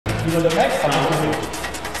You want the back?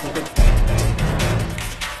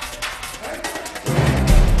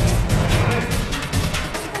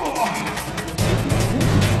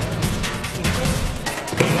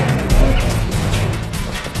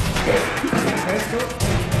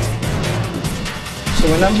 So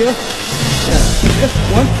when I'm here, just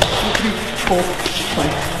 1, 2, 3, 4,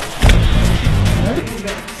 5.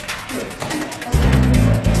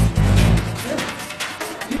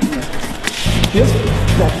 Yes,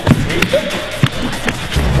 that.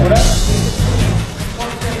 Ahora.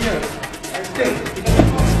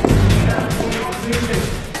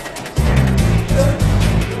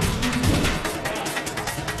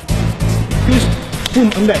 Boom,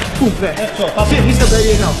 I'm back. Boom, back. So, passi a vista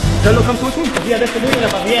barriera now. Quello campo su, così adesso lui nella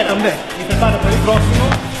barriera. I'm back. Mi preparo per il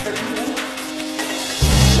prossimo.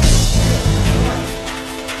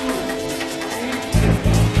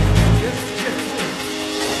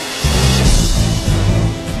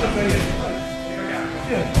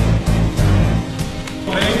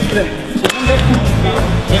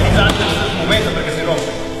 Momento perché si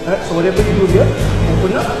rompe. Se vuoi aprire tu via,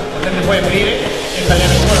 Potete poi aprire e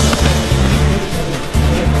tagliare ancora.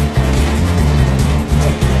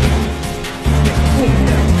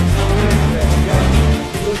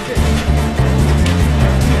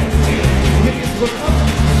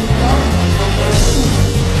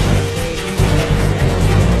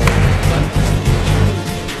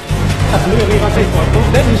 Lui arriva a 6 corpo,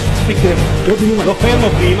 devi spiegare, lo fermo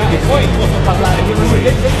prima e poi posso parlare con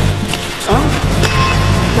lui.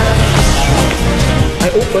 I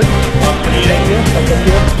open.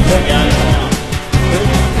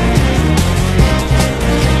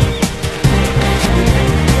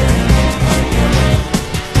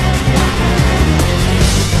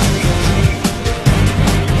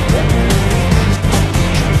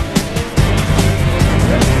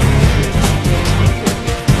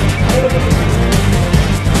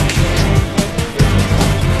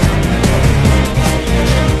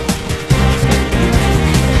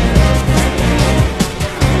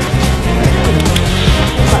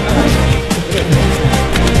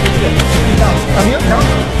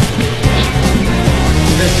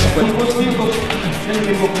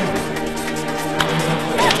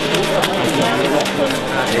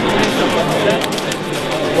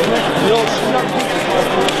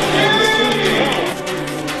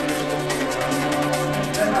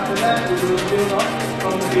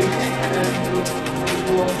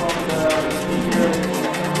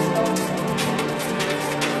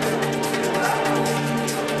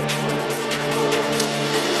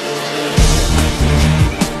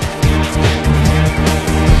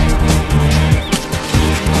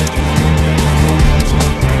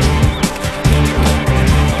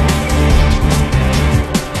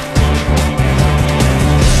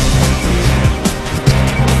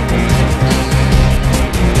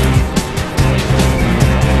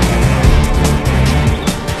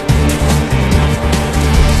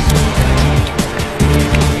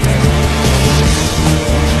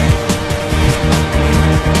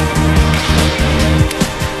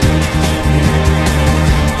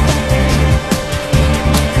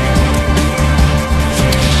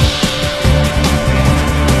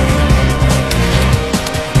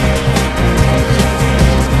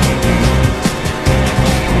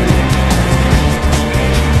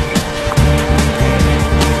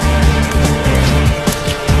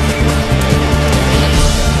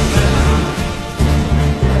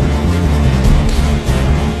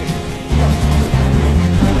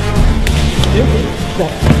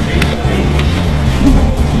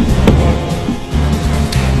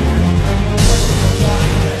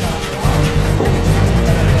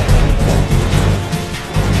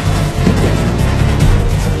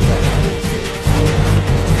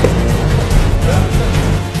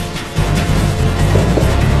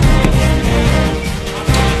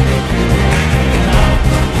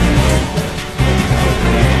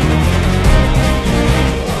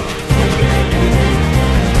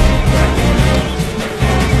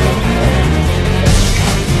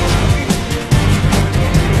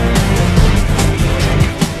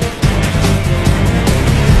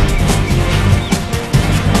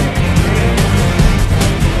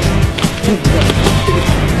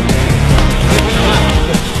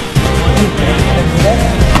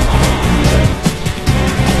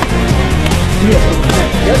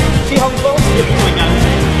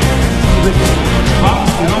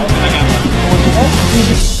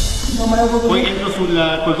 Poi entro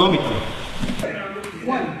col gomito.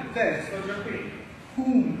 One, test.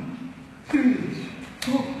 Boom. Finish.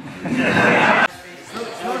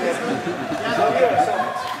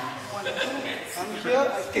 I'm here,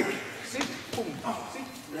 I kick. Sit, boom.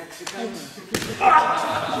 Sit. Here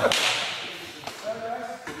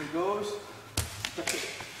he goes.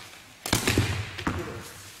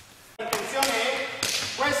 L'intenzione è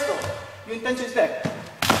questo. Your intention is that.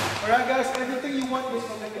 Alright guys, everything you want is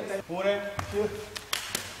from the intention. Pure 2,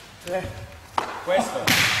 3. questo.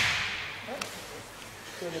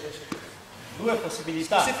 Due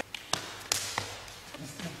possibilità.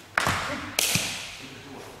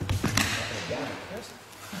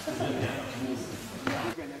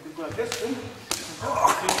 Again, I could go like this.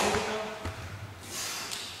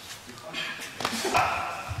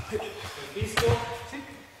 Visto See?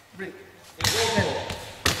 Break.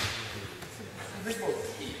 Break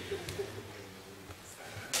both.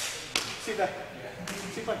 See that?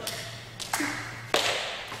 See punch. See?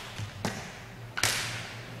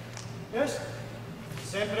 Yes?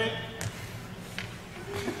 sempre,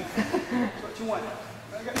 That's what you want.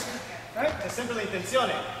 Right? è sempre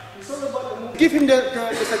l'intenzione. It's all about the movement. Give him the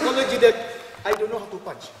psychology that I don't know how to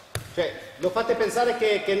punch. Cioè, lo fate pensare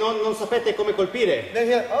che non sapete come colpire. Then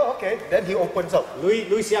here, oh okay. Then he opens up.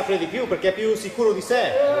 Lui si apre di più perché è più sicuro di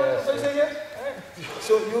sé. So you say yes?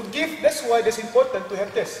 So you give, that's why it's important to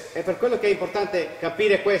have this. È per quello che è importante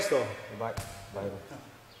capire questo.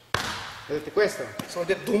 Vedete questo? So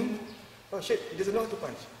that doom, oh shit, he doesn't know how to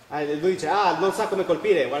punch. Lui dice, non sa come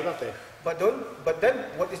colpire, guardate. But then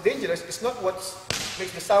what is dangerous is not what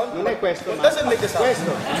makes the sound. Non è questo, What ma doesn't make the sound.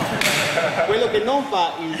 questo. Quello che non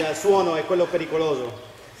fa il suono è quello pericoloso.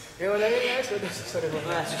 You know what I mean, guys? So this, sorry,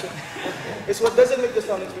 it's what doesn't make the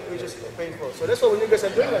sound which is painful. So that's why when you guys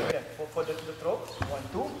are doing like that, for the throw, 1,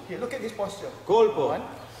 2, here, look at this posture. Colpo, 1,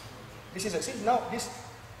 this is a, see now, this,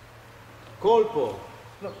 colpo.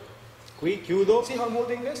 look, Qui chiudo. see how I'm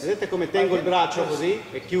holding this? Vedete come tengo il braccio Yes. così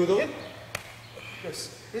e chiudo? Hit. Yes,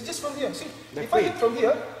 it's just from here, see? Da If qui. I hit from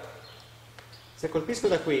here, Se colpisco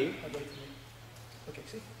da qui, okay,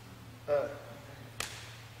 see?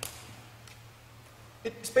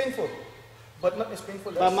 It's painful, but not as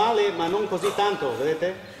painful fa as male ma non così tanto,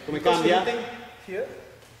 vedete? Come because you're cambia? hitting here,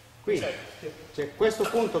 Qui, here. c'è questo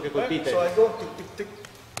punto che Right? colpite. So I go tick, tick, tick.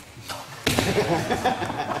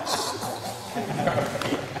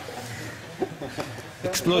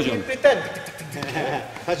 Explosion. You pretend.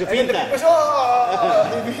 Faccio And then the finta. people say, oh,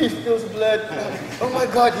 maybe he spills blood. Oh my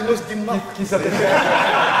God, he knows the mouth. Kiss of the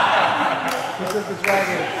dragon. Kiss of the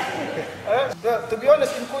dragon. To be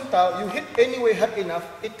honest, in Kuntao, you hit anyway hard enough,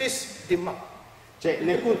 it is the mouth. Cioè,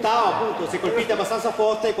 nel puntao, appunto, se colpite abbastanza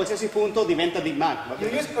forte, qualsiasi punto diventa di mag. You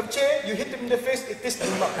use a chair, you hit him in the face, it is the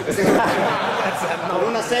mouth. Con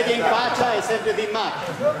una sedia in faccia è sempre di mag.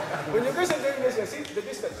 When you guys are doing this, see the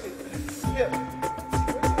distance. See here.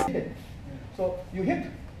 So you hit.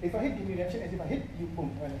 If I hit, give me reaction. As if I hit, you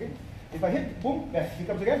boom. Okay. If I hit, boom. There he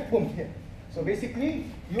comes again. Boom. Here. So basically,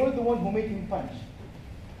 you're the one who made him punch.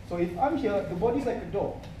 So if I'm here, the body's like a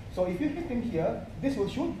door. So if you hit him here, this will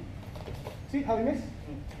shoot. See how he missed?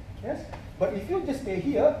 Yes. But if you just stay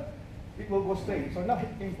here, it will go straight. So now hit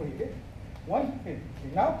him for you. Okay. One hit.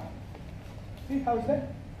 Okay. Now, see how is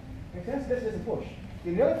that? Makes sense? That's just a push.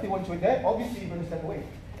 In reality, once you're there, obviously you're going to step away.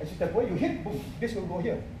 As you step away, you hit, boom, this will go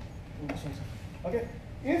here. Okay?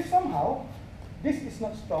 If somehow this is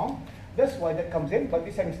not strong, that's why that comes in, but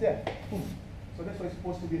this hand is there. Boom. So that's why it's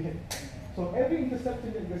supposed to be hit. So every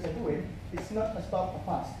interception that you guys are doing, it's not a stop, a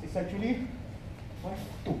pass. It's actually 1,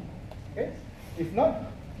 2. Okay? If not,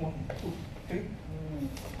 1, 2, 3,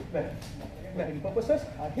 there. In purposes,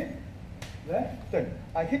 I hit, there, turn.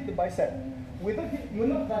 I hit the bicep. Without hit, you're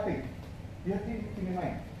not tapping. You have to keep in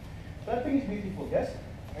mind. Tapping is beautiful, yes?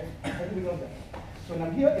 And everybody knows that. So now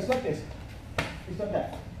here, it's not this. It's not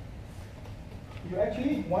that. You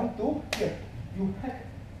actually want to, here, you hack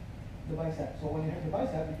the bicep. So when you hack the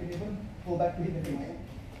bicep, you can even pull back to hit the face.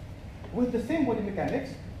 With the same body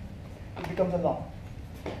mechanics, it becomes a lock.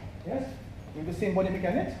 Yes? With the same body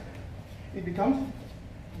mechanics, it becomes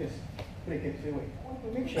this. Break it away. I want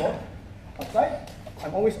to make sure, outside,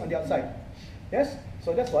 I'm always on the outside. Yes?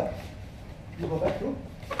 So that's why you go back to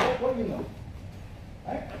what you know.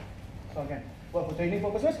 Right? So again, well, for training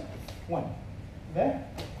purposes, 1. There.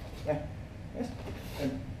 There. Yes?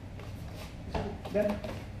 Then,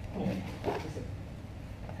 listen.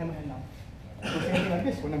 Hammer hand now. So same thing like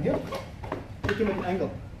this. When I'm here, take him at an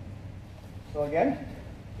angle. So again,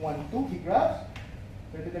 1, 2, he grabs.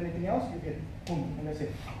 Better than anything else, you hit. Boom, and that's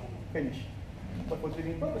it. Finish. But for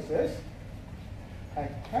training purposes, I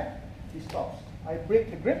hack, he stops. I break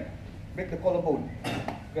the grip, break the collarbone.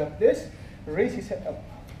 Grab this, raise his head up.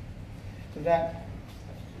 So that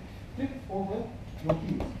flip over your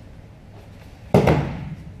heels.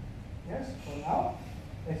 Yes, so now,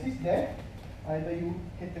 as he's there, either you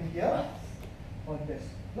hit him here or this.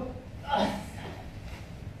 No.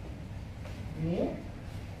 Kneel.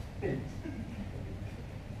 Pin.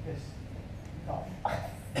 Yes. Now.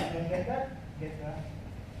 And get that. Get that.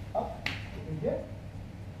 Up. In here.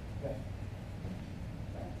 Yeah.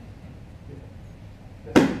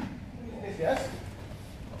 This, yes.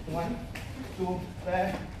 1, 2,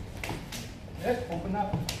 there. Yes, open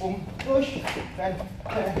up, boom, push, then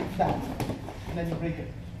down. And then you break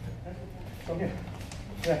it. From here.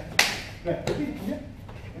 There. There. Repeat. Here.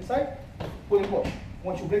 Inside. Pull and push.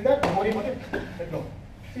 Once you break that, don't worry about it. Let go.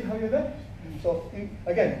 See how you're there? So,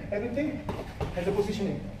 again, everything has a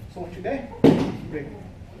positioning. So once you're there, break.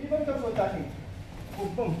 Even comes with touching.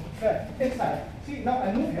 Boom, boom. There. Inside. See, now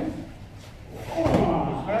I move him.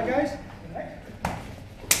 Alright, guys.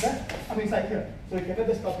 Then I'm inside here. So you can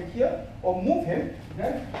either stop it here or move him,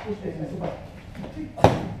 then push this and super. See?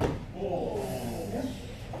 Oh. Yes?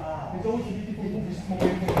 It's always easy to move this small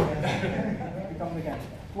thing again. Become again.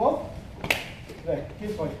 12. There.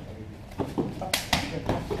 Keep going. Up.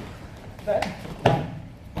 That.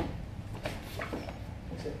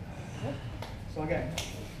 That's it. So again.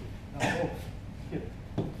 Now go. Here.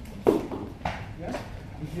 Yes?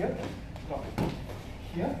 Here. Drop.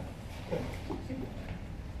 Here. Okay. See?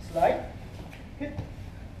 Slide, hit,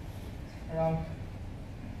 around,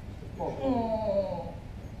 oh.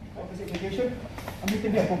 Opposite negation, I'm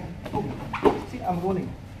hitting here, boom, boom. See, I'm rolling.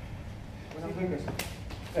 When I'm doing this,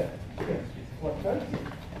 there, okay, 1 turn,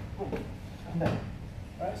 boom, and then,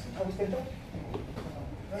 right, see how we stand up?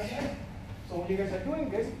 Right. So when you guys are doing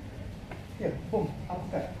this, here, boom,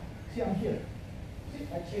 up there. See, I'm here. See,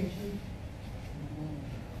 I change.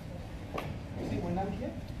 See, when I'm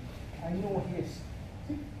here, I know what he is.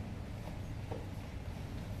 See?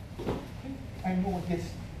 I know what this.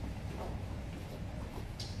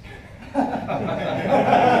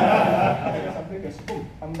 Boom,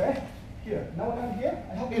 I'm there. Here. Now when I'm here,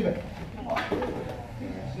 I help you back.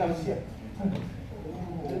 Now it's here.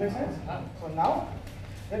 Does that make sense? So now,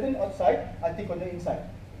 rather than outside, I take on the inside.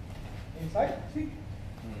 Inside, see?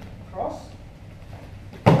 Cross.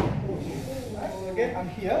 Right. So again, I'm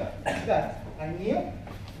here. That. I kneel.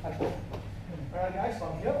 I pull. Alright guys, so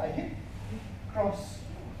I'm here. I hit. Cross.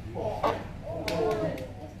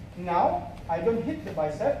 Now, I don't hit the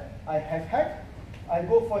bicep, I have hack, I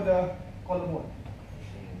go for the collarbone.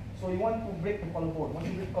 So you want to break the collarbone. Once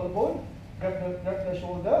you break the collarbone, grab the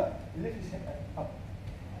shoulder, lift his head up.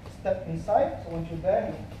 Step inside, so once you're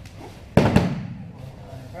there,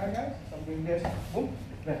 alright guys, so I'm doing this, boom,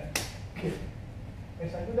 there. Okay.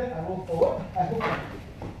 As I do that, I roll forward, I hook up.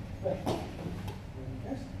 There.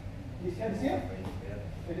 Yes. His hands here,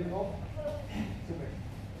 let it go. Super.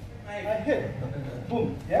 I hit,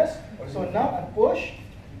 boom, yes. So now I push,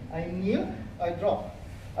 I kneel, I drop.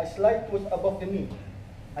 I slide towards above the knee.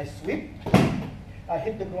 I sweep, I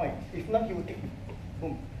hit the groin. If not, you will take it.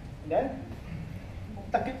 Boom. Then,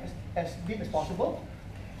 tuck it as deep as possible.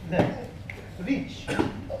 Then, reach.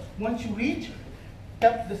 Once you reach,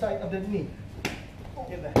 tap the side of the knee.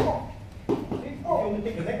 Get there. See? You want to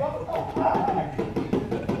take the neck off? Right?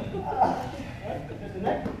 There's the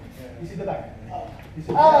neck. This is the back. This is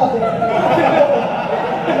the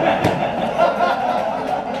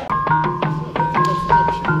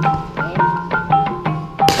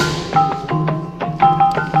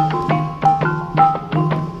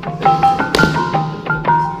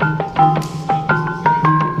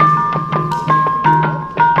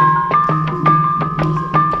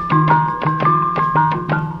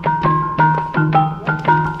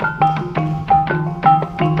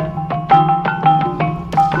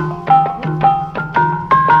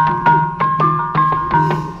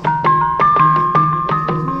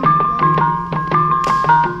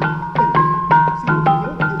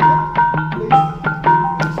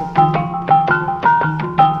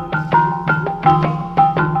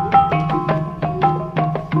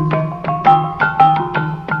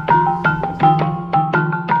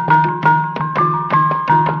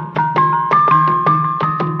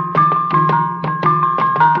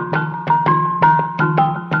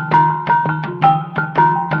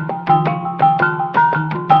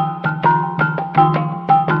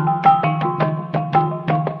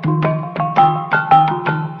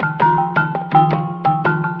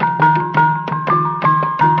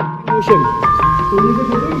motion. So when you guys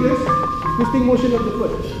are doing this, twisting motion of the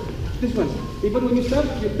foot. This one. Even when you start,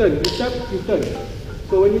 you turn. You start, you turn.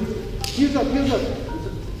 So when you heels up, heels up.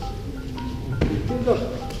 Heels up.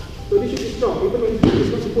 So this should be strong. Even when it's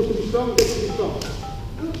not supposed to be strong, this should be strong.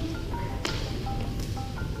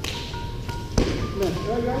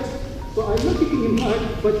 Alright guys. So I'm not kicking him hard,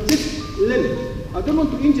 but just length. I don't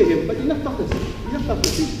want to injure him, but enough toughness. Enough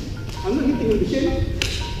toughness. I'm not hitting him in the shin.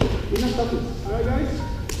 enough toughness. Alright guys?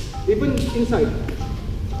 Even inside.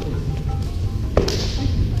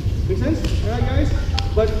 Make sense? Alright guys?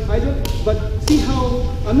 But see how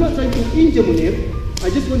I'm not trying to injure Munir. I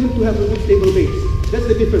just want him to have a good stable base. That's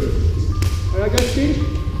the difference. Alright guys, see?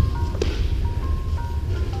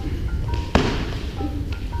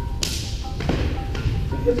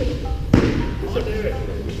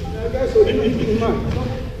 Alright guys, so you know him in mind.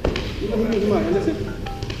 You know him in mind, understand?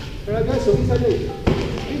 Alright guys, so inside leg.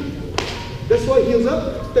 That's why heels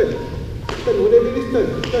up, turn. Turn, whatever it is, turn.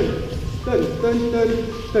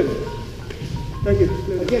 Thank you.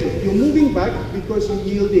 Again, you're moving back because you're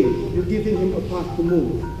yielding. You're giving him a path to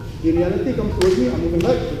move. In reality, come towards me, I'm moving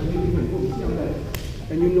back. I'm back.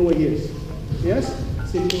 And you know where he is. Yes?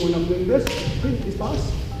 Same thing when I'm doing this. This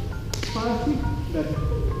pass. Pass, that.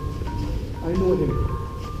 I know him.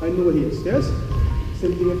 I know where he is. Yes?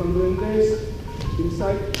 Same thing if I'm doing this.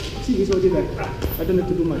 Inside. See, he's already there. I don't have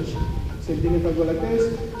to do much. Same thing if I go like this.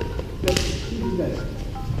 He's there.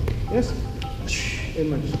 Yes? And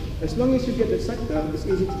much. As long as you get the sector, it's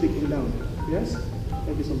easy to take him down. Yes?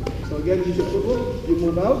 Thank you so much. So again, use your footwork. You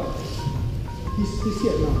move out. He's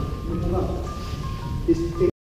here now. You move out. He's